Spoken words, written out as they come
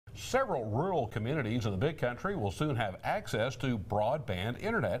Several rural communities in the Big Country will soon have access to broadband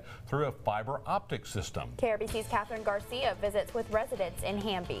internet through a fiber optic system. KRBC's Catherine Garcia visits with residents in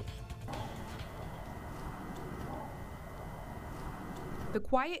Hamby. The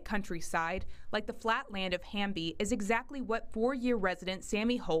quiet countryside, like the flat land of Hamby, is exactly what four-year resident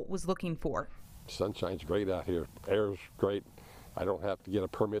Sammy Holt was looking for. Sunshine's great out here. Air's great. I don't have to get a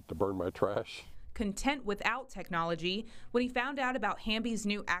permit to burn my trash. Content without technology, when he found out about Hamby's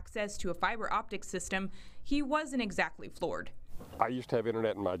new access to a fiber optic system, he wasn't exactly floored. I used to have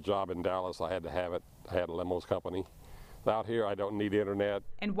internet in my job in Dallas. I had to have it. I had a limos company. Out here, I don't need internet.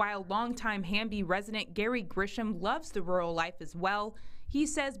 And while longtime Hamby resident Gary Grisham loves the rural life as well, he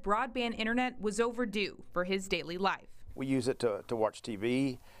says broadband internet was overdue for his daily life. We use it to watch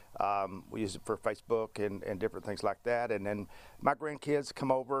TV. We use it for Facebook and different things like that. And then my grandkids come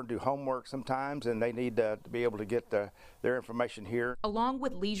over and do homework sometimes, and they need to be able to get their information here. Along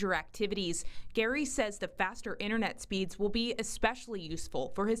with leisure activities, Gary says the faster internet speeds will be especially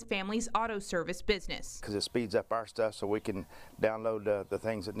useful for his family's auto service business. Because it speeds up our stuff so we can download the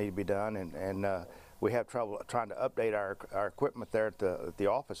things that need to be done, and we have trouble trying to update our equipment there at the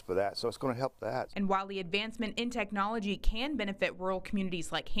office for that, so it's going to help that. And while the advancement in technology can benefit rural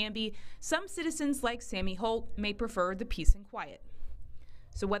communities like Hamby, some citizens like Sammy Holt may prefer the peace and quiet.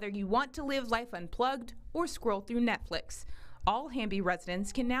 So whether you want to live life unplugged or scroll through Netflix, all Hamby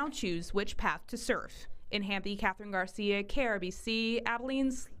residents can now choose which path to surf. In Hamby, Catherine Garcia, KRBC,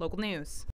 Abilene's Local News.